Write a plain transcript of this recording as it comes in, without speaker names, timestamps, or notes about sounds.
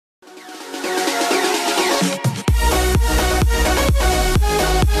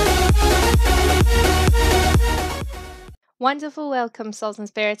Wonderful welcome, souls and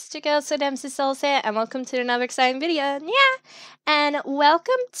spirits, to Girls with MC Souls here, and welcome to another exciting video. Yeah, and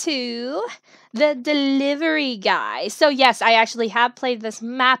welcome to the delivery guy. So yes, I actually have played this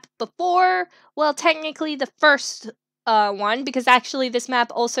map before. Well, technically the first one, because actually this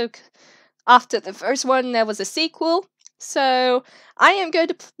map also, after the first one, there was a sequel. So I am going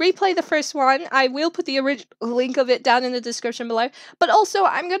to replay the first one. I will put the original link of it down in the description below. But also,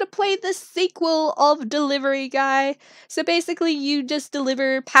 I'm going to play the sequel of Delivery Guy. So basically, you just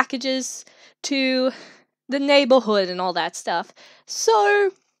deliver packages to the neighborhood and all that stuff. So,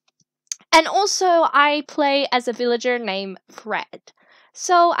 and also, I play as a villager named Fred.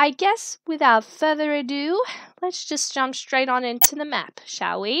 So I guess without further ado, let's just jump straight on into the map,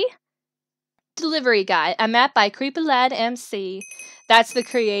 shall we? Delivery Guy, a map by Creepy Lad MC. That's the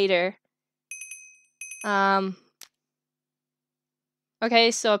creator. Okay,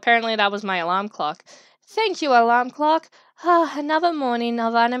 so apparently that was my alarm clock. Thank you, alarm clock. Another morning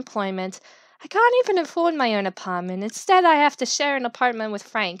of unemployment. I can't even afford my own apartment. Instead, I have to share an apartment with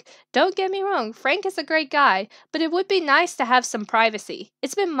Frank. Don't get me wrong, Frank is a great guy, but it would be nice to have some privacy.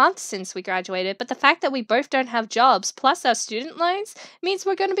 It's been months since we graduated, but the fact that we both don't have jobs, plus our student loans, means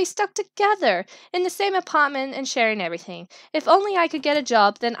we're going to be stuck together in the same apartment and sharing everything. If only I could get a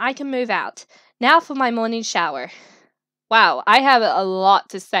job, then I can move out. Now for my morning shower. Wow, I have a lot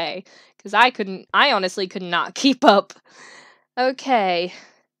to say, because I honestly could not keep up. Okay.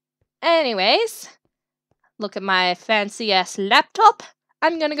 Anyways, look at my fancy-ass laptop.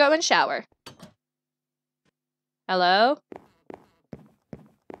 I'm gonna go and shower. Hello?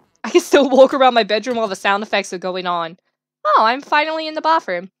 I can still walk around my bedroom while the sound effects are going on. Oh, I'm finally in the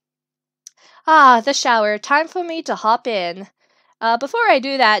bathroom. Ah, the shower. Time for me to hop in. Before I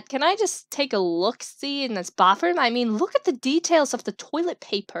do that, can I just take a look-see in this bathroom? I mean, look at the details of the toilet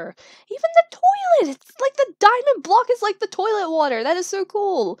paper. Even the toilet! It's like the diamond block is like the toilet water. That is so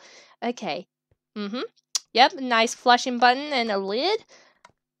cool. Okay. Yep, nice flushing button and a lid.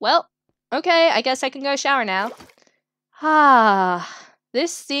 Well, okay, I guess I can go shower now. Ah,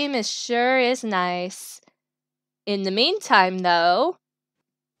 this steam sure is nice. In the meantime, though...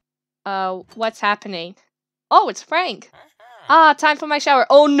 what's happening? Oh, it's Frank. Ah, time for my shower.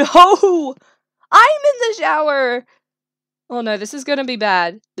 Oh no! I'm in the shower! Oh no, this is gonna be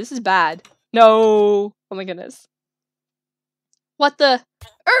bad. This is bad. No! Oh my goodness. What the?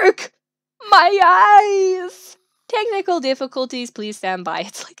 Irk! My eyes! Technical difficulties, please stand by.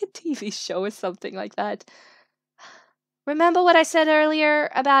 It's like a TV show or something like that. Remember what I said earlier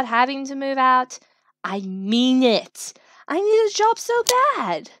about having to move out? I mean it. I need a job so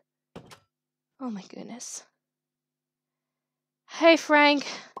bad. Oh my goodness. Hey, Frank.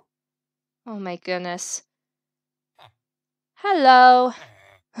 Oh my goodness. Hello.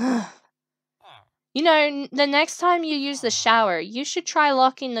 You know, the next time you use the shower, you should try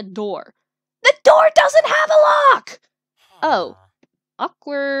locking the door. The door doesn't have a lock! Oh.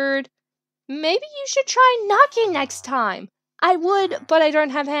 Awkward. Maybe you should try knocking next time. I would, but I don't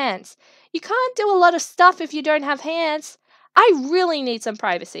have hands. You can't do a lot of stuff if you don't have hands. I really need some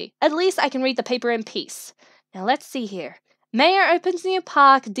privacy. At least I can read the paper in peace. Now let's see here. Mayor opens new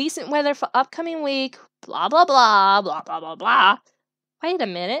park, decent weather for upcoming week, blah blah blah, blah blah blah blah. Wait a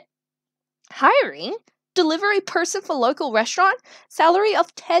minute. Hiring? Delivery person for local restaurant? Salary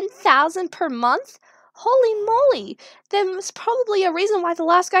of $10,000 per month? Holy moly! There's probably a reason why the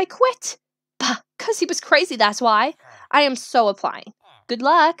last guy quit. Bah, 'cause he was crazy, that's why. I am so applying. Good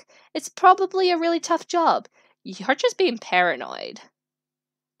luck. It's probably a really tough job. You're just being paranoid.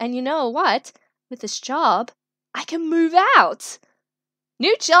 And you know what? With this job, I can move out.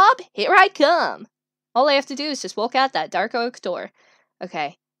 New job, here I come. All I have to do is just walk out that dark oak door.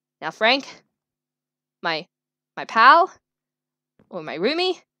 Okay, now Frank, my pal, or my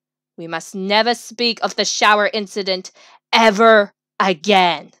roomie, we must never speak of the shower incident ever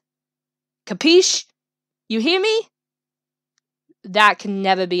again. Capiche? You hear me? That can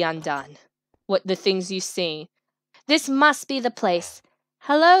never be undone. What the things you see. This must be the place.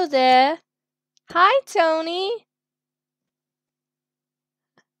 Hello there. Hi, Tony.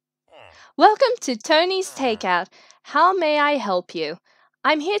 Welcome to Tony's Takeout. How may I help you?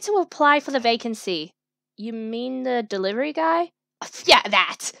 I'm here to apply for the vacancy. You mean the delivery guy? Yeah,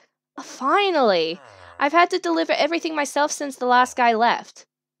 that! Finally! I've had to deliver everything myself since the last guy left.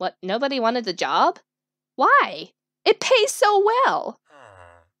 What, nobody wanted the job? Why? It pays so well!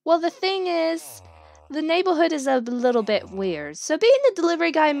 Well, the thing is, the neighborhood is a little bit weird, so being the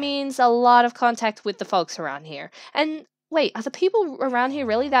delivery guy means a lot of contact with the folks around here. And, wait, are the people around here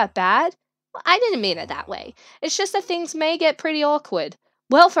really that bad? Well, I didn't mean it that way. It's just that things may get pretty awkward.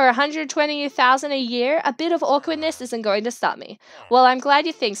 Well, for 120,000 a year, a bit of awkwardness isn't going to stop me. Well, I'm glad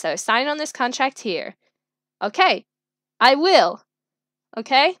you think so. Sign on this contract here. Okay, I will.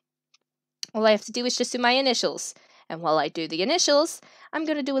 Okay? All I have to do is just do my initials. And while I do the initials, I'm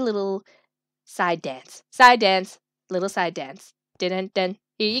going to do a little side dance. Side dance. Little side dance. Dun-dun-dun.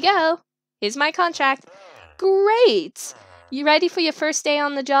 Here you go. Here's my contract. Great! You ready for your first day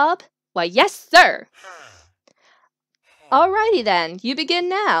on the job? Why, yes, sir! Alrighty then, you begin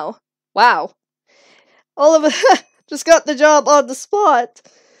now. Wow. All of it just got the job on the spot.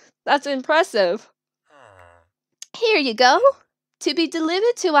 That's impressive. Here you go. To be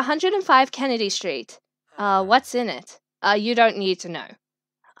delivered to 105 Kennedy Street. What's in it? You don't need to know.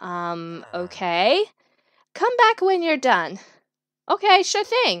 Okay. Come back when you're done. Okay, sure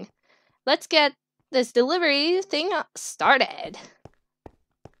thing. Let's get this delivery thing started.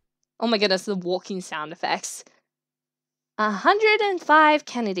 Oh my goodness, the walking sound effects. 105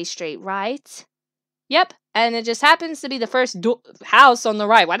 Kennedy Street, right? Yep, and it just happens to be the first house on the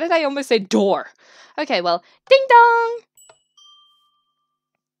right. Why did I almost say door? Okay, well, ding dong!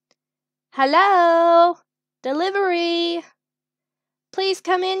 Hello? Delivery? Please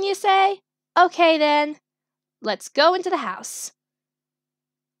come in, you say? Okay then. Let's go into the house.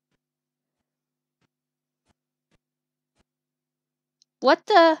 What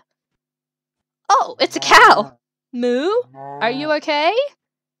the? Oh, it's a cow! Moo? Are you okay?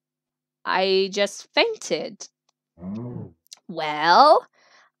 I just fainted. Well,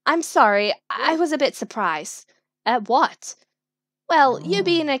 I'm sorry, I was a bit surprised. At what? Well, you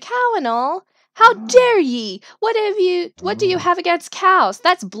being a cow and all. How dare ye? What do you have against cows?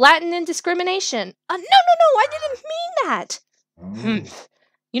 That's blatant indiscrimination. No, I didn't mean that.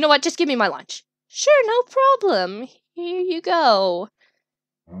 You know what? Just give me my lunch. Sure, no problem. Here you go.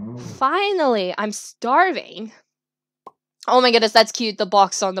 Finally, I'm starving. Oh my goodness, that's cute, the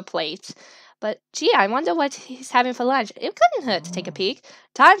box on the plate. But, gee, I wonder what he's having for lunch. It couldn't hurt to take a peek.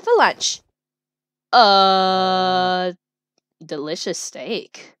 Time for lunch. Delicious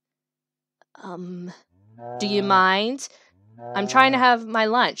steak. Do you mind? I'm trying to have my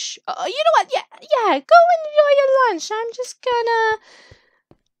lunch. You know what? Yeah, go enjoy your lunch. I'm just gonna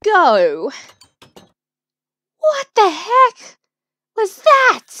go. What the heck was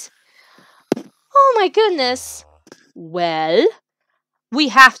that? Oh my goodness. Well, we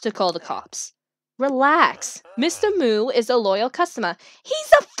have to call the cops. Relax. Mr. Moo is a loyal customer.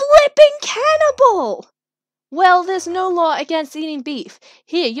 He's a flipping cannibal! Well, there's no law against eating beef.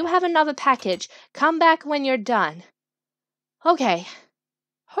 Here, you have another package. Come back when you're done. Okay.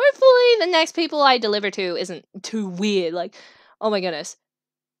 Hopefully the next people I deliver to isn't too weird. Like, oh my goodness.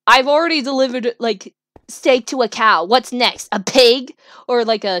 I've already delivered, like, steak to a cow. What's next? A pig? Or,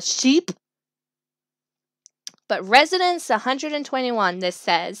 like, a sheep? But residence 121, this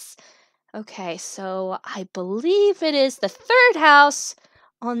says. Okay, so I believe it is the third house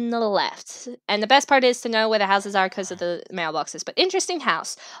on the left. And the best part is to know where the houses are because of the mailboxes. But interesting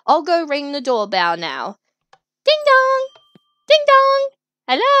house. I'll go ring the doorbell now. Ding dong! Ding dong!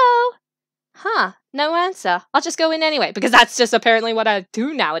 Hello? Huh, no answer. I'll just go in anyway because that's just apparently what I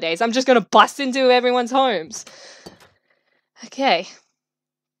do nowadays. I'm just gonna bust into everyone's homes. Okay.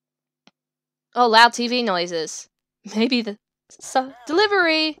 Oh, loud TV noises. Maybe the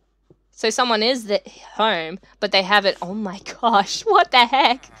delivery. So someone is home, but they have it. Oh my gosh, what the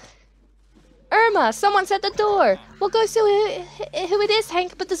heck? Irma, someone's at the door. We'll go see who it is,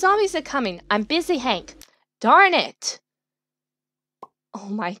 Hank, but the zombies are coming. I'm busy, Hank. Darn it. Oh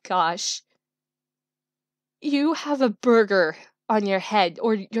my gosh. You have a burger on your head,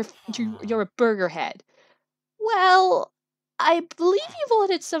 or you're a burger head. Well, I believe you've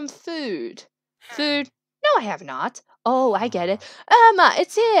ordered some food. Food? No, I have not. Oh, I get it. Irma,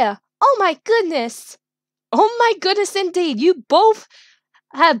 it's here. Oh my goodness. Oh my goodness indeed. You both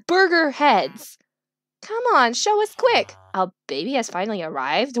have burger heads. Come on, show us quick. Our baby has finally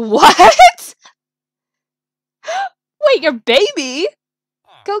arrived. What? Wait, your baby?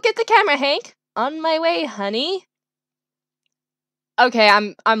 Go get the camera, Hank. On my way, honey. Okay,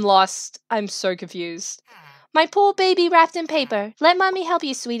 I'm lost. I'm so confused. My poor baby wrapped in paper. Let mommy help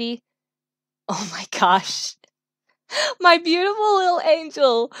you, sweetie. Oh my gosh. My beautiful little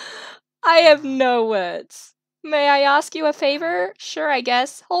angel. I have no words. May I ask you a favor? Sure, I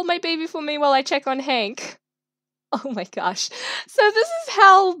guess. Hold my baby for me while I check on Hank. Oh my gosh. So this is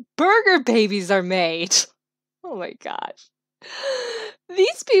how burger babies are made. Oh my gosh.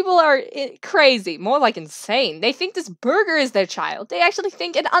 These people are crazy, more like insane. They think this burger is their child. They actually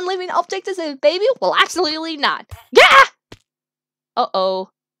think an unliving object is a baby? Well, absolutely not. Yeah! Uh-oh.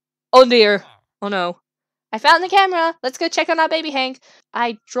 Oh dear. Oh no. I found the camera. Let's go check on our baby, Hank.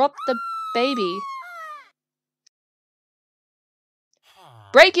 I dropped the baby.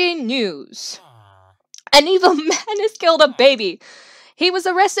 Breaking news. An evil man has killed a baby. He was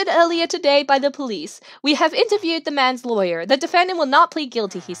arrested earlier today by the police. We have interviewed the man's lawyer. The defendant will not plead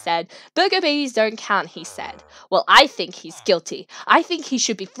guilty, he said. Burger babies don't count, he said. Well, I think he's guilty. I think he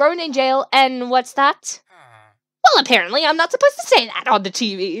should be thrown in jail, and what's that? Well, apparently I'm not supposed to say that on the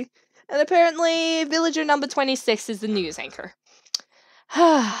TV. And apparently villager number 26 is the news anchor.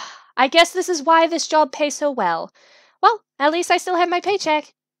 I guess this is why this job pays so well. Well, at least I still have my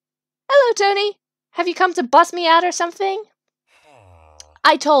paycheck. Hello, Tony. Have you come to bust me out or something?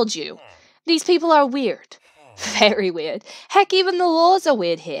 I told you. These people are weird. Very weird. Heck, even the laws are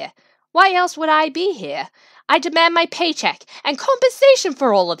weird here. Why else would I be here? I demand my paycheck and compensation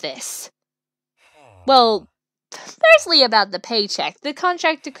for all of this. Well, firstly about the paycheck. The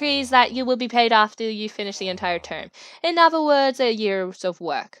contract decrees that you will be paid after you finish the entire term. In other words, a year's of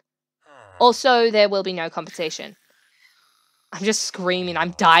work. Also, there will be no compensation. I'm just screaming.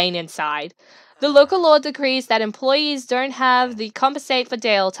 I'm dying inside. The local law decrees that employees don't have the compensate for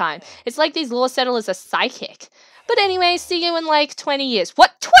jail time. It's like these law settlers are psychic. But anyway, see you in like 20 years.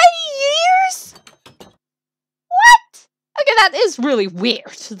 What? 20 years? What? Okay, that is really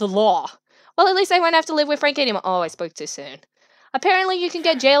weird, the law. Well, at least I won't have to live with Frank anymore. Oh, I spoke too soon. Apparently you can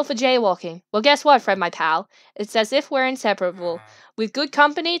get jail for jaywalking. Well, guess what, Fred, my pal? It's as if we're inseparable. With good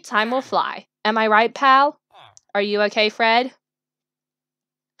company, time will fly. Am I right, pal? Are you okay, Fred?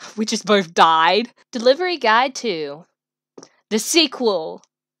 We just both died. Delivery Guide 2. The sequel.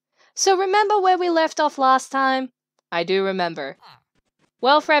 So remember where we left off last time? I do remember.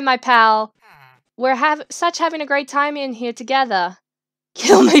 Well, Fred, my pal, we're having a great time in here together.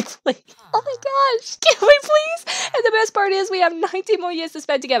 Kill me, please. Oh my gosh, kill me, please. And the best part is we have 90 more years to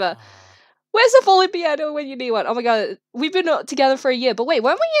spend together. Where's the falling piano when you need one? Oh my god, we've been together for a year. But wait,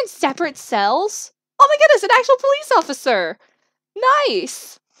 weren't we in separate cells? Oh my goodness, an actual police officer.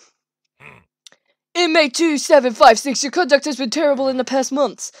 Nice. Inmate 2756, your conduct has been terrible in the past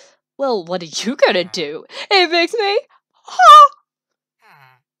months. Well, what are you gonna do? It makes me...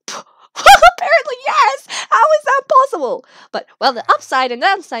 Apparently, yes! How is that possible? But, well, the upside and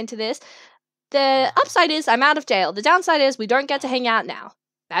downside to this... The upside is I'm out of jail. The downside is we don't get to hang out now.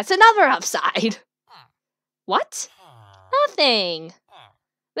 That's another upside. What? Nothing.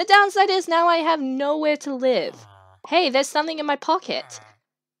 The downside is now I have nowhere to live. Hey, there's something in my pocket.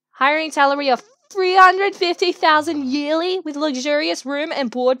 Hiring salary of 350,000 yearly with luxurious room and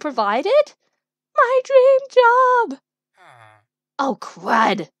board provided? My dream job! Oh,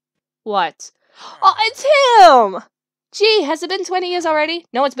 crud. What? Oh, it's him! Gee, has it been 20 years already?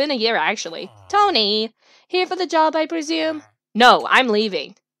 No, it's been a year, actually. Tony, here for the job, I presume? No, I'm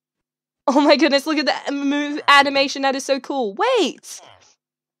leaving. Oh my goodness, look at that move animation, that is so cool. Wait!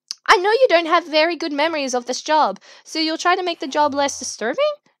 I know you don't have very good memories of this job, so you'll try to make the job less disturbing?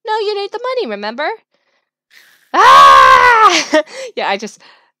 No, you need the money, remember? Ah! Yeah,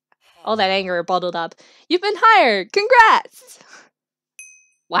 all that anger bottled up. You've been hired! Congrats!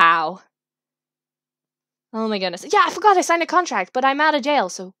 Wow. Oh my goodness. Yeah, I forgot I signed a contract, but I'm out of jail,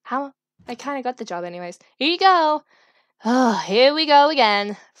 so how? I kind of got the job anyways. Here you go. Oh, here we go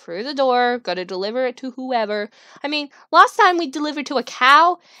again. Through the door, gotta deliver it to whoever. I mean, last time we delivered to a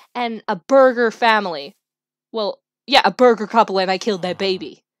cow and a burger family. Well, yeah, a burger couple and I killed their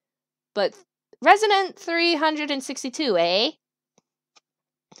baby. But resident 362, eh?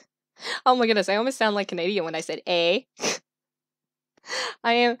 Oh my goodness, I almost sound like Canadian when I said eh.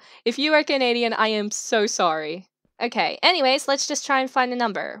 If you are Canadian, I am so sorry. Okay, anyways, let's just try and find a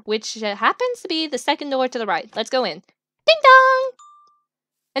number, which happens to be the second door to the right. Let's go in. Ding dong!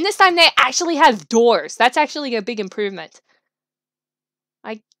 And this time they actually have doors. That's actually a big improvement.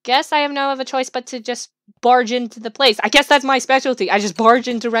 I guess I have no other choice but to just barge into the place. I guess that's my specialty. I just barge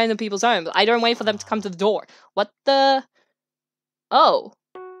into random people's homes. I don't wait for them to come to the door. What the? Oh.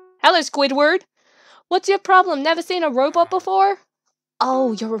 Hello, Squidward. What's your problem? Never seen a robot before?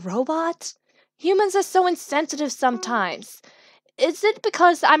 Oh, you're a robot? Humans are so insensitive sometimes. Is it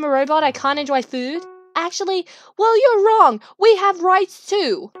because I'm a robot I can't enjoy food? Actually, well, you're wrong. We have rights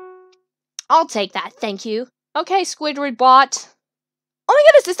too. I'll take that, thank you. Okay, Squidward bot. Oh my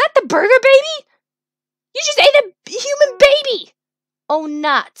goodness, is that the burger baby? You just ate a human baby! Oh,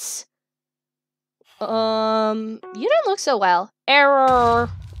 nuts. You don't look so well. Error.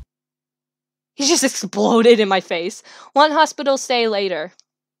 He just exploded in my face. One hospital stay later.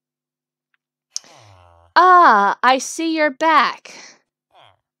 Ah, I see you're back.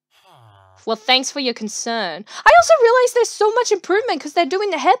 Well, thanks for your concern. I also realized there's so much improvement because they're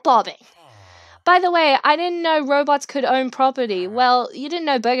doing the head bobbing. By the way, I didn't know robots could own property. Well, you didn't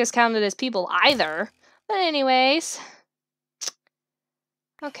know burgers counted as people either. But anyways.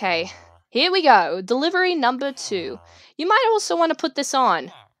 Okay, here we go. Delivery number 2. You might also want to put this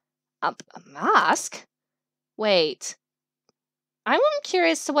on. A mask? Wait. I'm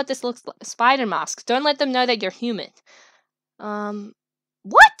curious to what this looks like. Spider mask. Don't let them know that you're human.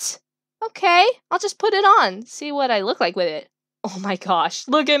 What? Okay, I'll just put it on. See what I look like with it. Oh my gosh,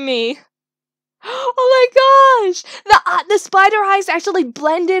 look at me. Oh my gosh! The spider eyes actually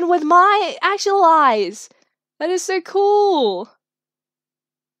blend in with my actual eyes. That is so cool.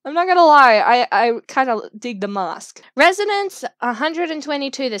 I'm not gonna lie, I kind of dig the mask. Residence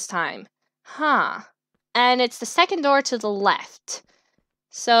 122 this time. Huh. And it's the second door to the left.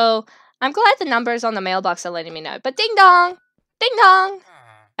 So, I'm glad the numbers on the mailbox are letting me know. But ding dong! Ding dong!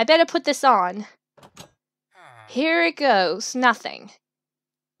 I better put this on. Here it goes. Nothing.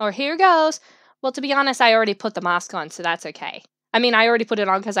 Or here goes. Well, to be honest, I already put the mask on, so that's okay. I mean, I already put it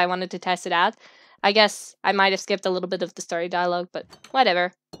on because I wanted to test it out. I guess I might have skipped a little bit of the story dialogue, but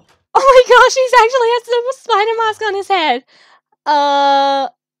whatever. Oh my gosh, he's actually has the spider mask on his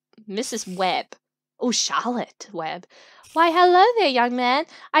head. Mrs. Webb. Oh, Charlotte Webb. Why, hello there, young man.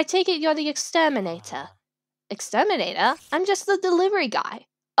 I take it you're the exterminator. Exterminator? I'm just the delivery guy.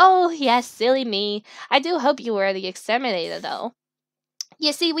 Oh, yes, silly me. I do hope you were the exterminator, though.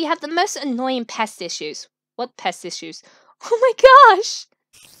 You see, we have the most annoying pest issues. What pest issues? Oh my gosh!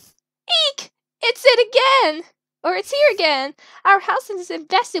 Eek! It's it again! Or it's here again! Our house is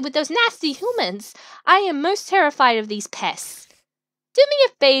infested with those nasty humans. I am most terrified of these pests. Do me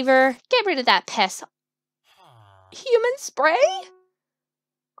a favor, get rid of that pest. Human spray?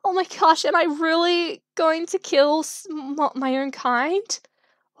 Oh my gosh, am I really going to kill my own kind?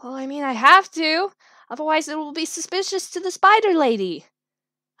 Well, I mean, I have to. Otherwise, it will be suspicious to the spider lady.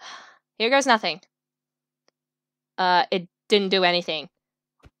 Here goes nothing. It didn't do anything.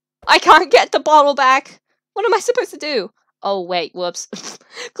 I can't get the bottle back. What am I supposed to do? Oh, wait, whoops.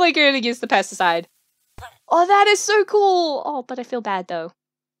 Click here to use the pesticide. Oh, that is so cool. Oh, but I feel bad, though.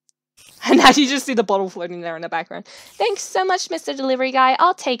 And now you just see the bottle floating there in the background. Thanks so much, Mr. Delivery Guy.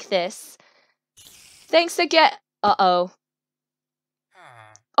 I'll take this. Thanks again. Uh-oh.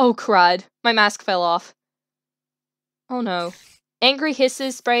 Oh, crud. My mask fell off. Oh, no. Angry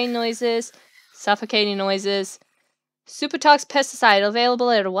hisses, spraying noises, suffocating noises. Supertox pesticide available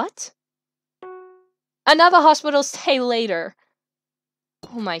at what? Another hospital stay later.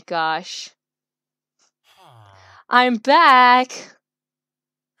 Oh my gosh. I'm back.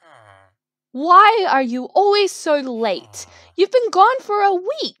 Why are you always so late? You've been gone for a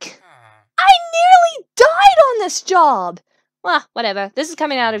week. I nearly died on this job. Well, whatever. This is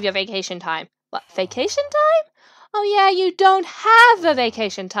coming out of your vacation time. What, vacation time? Oh yeah, you don't have a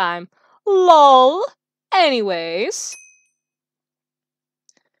vacation time. Lol. Anyways.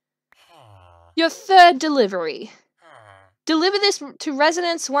 Your third delivery. Deliver this to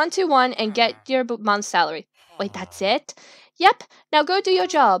Residence 121 and get your month's salary. Wait, that's it? Yep, now go do your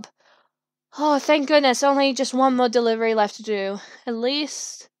job. Oh, thank goodness, only just one more delivery left to do. At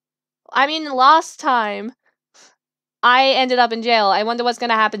least... I mean, last time, I ended up in jail. I wonder what's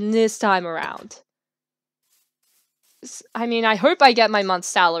gonna happen this time around. I mean, I hope I get my month's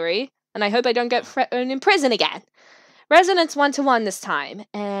salary, and I hope I don't get thrown in prison again. Residence 121 this time,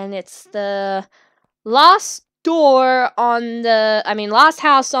 and it's the last door on the... I mean, last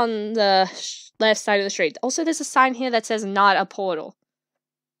house on the left side of the street. Also, there's a sign here that says not a portal.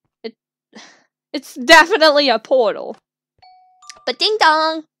 It's definitely a portal. But ding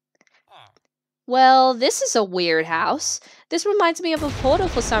dong! Well, this is a weird house. This reminds me of a portal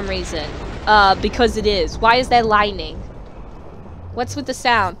for some reason. Because it is. Why is there lightning? What's with the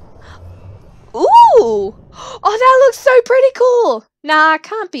sound? Ooh! Oh, that looks so pretty cool! Nah, it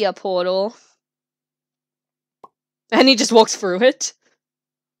can't be a portal. And he just walks through it.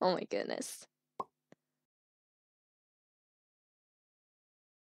 Oh my goodness.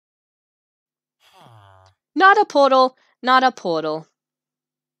 Not a portal, not a portal.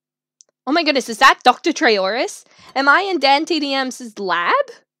 Oh my goodness, is that Dr. Traoris? Am I in Dan TDM's lab?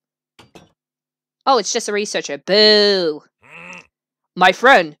 Oh, it's just a researcher. Boo! My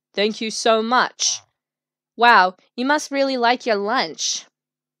friend, thank you so much. Wow, you must really like your lunch.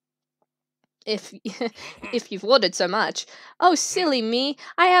 If you've ordered so much. Oh, silly me.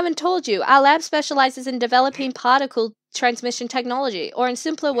 I haven't told you. Our lab specializes in developing particle transmission technology, or in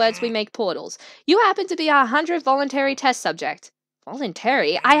simpler words, we make portals. You happen to be our 100th voluntary test subject.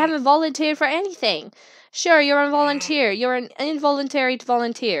 Voluntary? I haven't volunteered for anything. Sure, you're a volunteer. You're an involuntary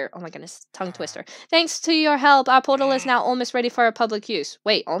volunteer. Oh my goodness, tongue twister. Thanks to your help, our portal is now almost ready for public use.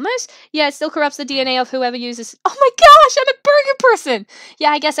 Wait, almost? Yeah, it still corrupts the DNA of whoever uses... Oh my gosh, I'm a burger person! Yeah,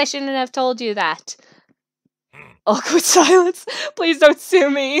 I guess I shouldn't have told you that. Awkward silence. Please don't sue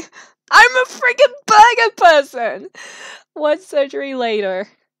me. I'm a freaking burger person! 1 surgery later.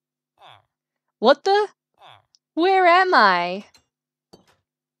 What the? Where am I?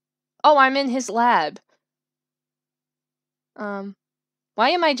 Oh, I'm in his lab. Why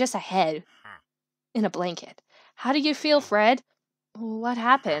am I just a head? In a blanket. How do you feel, Fred? What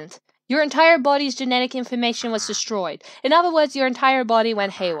happened? Your entire body's genetic information was destroyed. In other words, your entire body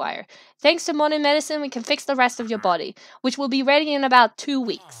went haywire. Thanks to modern medicine, we can fix the rest of your body, which will be ready in about 2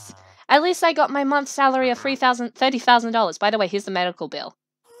 weeks. At least I got my month's salary of $30,000. By the way, here's the medical bill.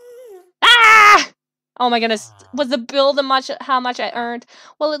 Ah! Oh my goodness, was the bill how much I earned?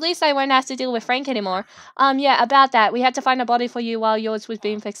 Well, at least I won't have to deal with Frank anymore. Yeah, about that. We had to find a body for you while yours was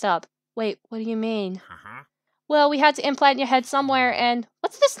being fixed up. Wait, what do you mean? Well, we had to implant your head somewhere, and...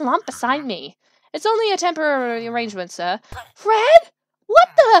 What's this lump beside me? It's only a temporary arrangement, sir. Fred? What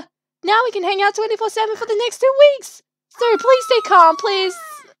the? Now we can hang out 24/7 for the next 2 weeks! Sir, please stay calm, please!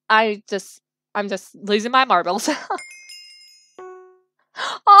 I'm just losing my marbles.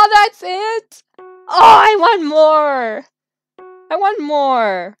 Oh, that's it? Oh, I want more! I want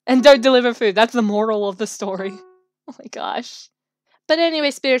more! And don't deliver food. That's the moral of the story. Oh my gosh. But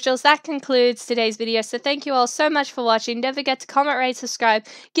anyway, spirituals, that concludes today's video. So thank you all so much for watching. Don't forget to comment, rate, subscribe,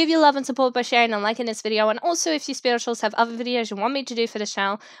 give your love and support by sharing and liking this video. And also, if you spirituals have other videos you want me to do for this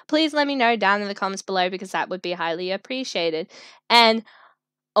channel, please let me know down in the comments below, because that would be highly appreciated. And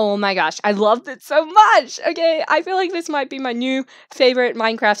oh my gosh, I loved it so much! Okay, I feel like this might be my new favorite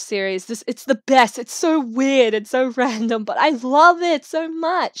Minecraft series. It's the best. It's so weird. It's so random, but I love it so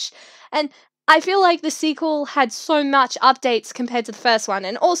much. And I feel like the sequel had so much updates compared to the first one.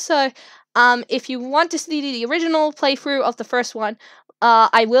 And also, if you want to see the original playthrough of the first one,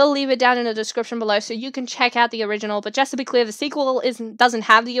 I will leave it down in the description below so you can check out the original. But just to be clear, the sequel doesn't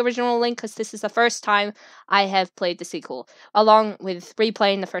have the original link, because this is the first time I have played the sequel, along with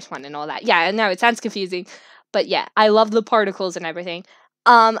replaying the first one and all that. Yeah, I know, it sounds confusing, but yeah, I love the particles and everything.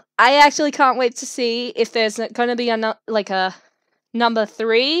 I actually can't wait to see if there's going to be a number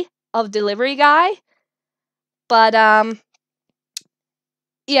 3 of Delivery Guy. But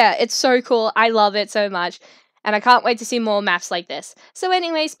yeah, it's so cool. I love it so much. And I can't wait to see more maps like this. So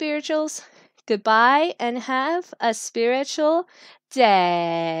anyway, spirituals, goodbye and have a spiritual day.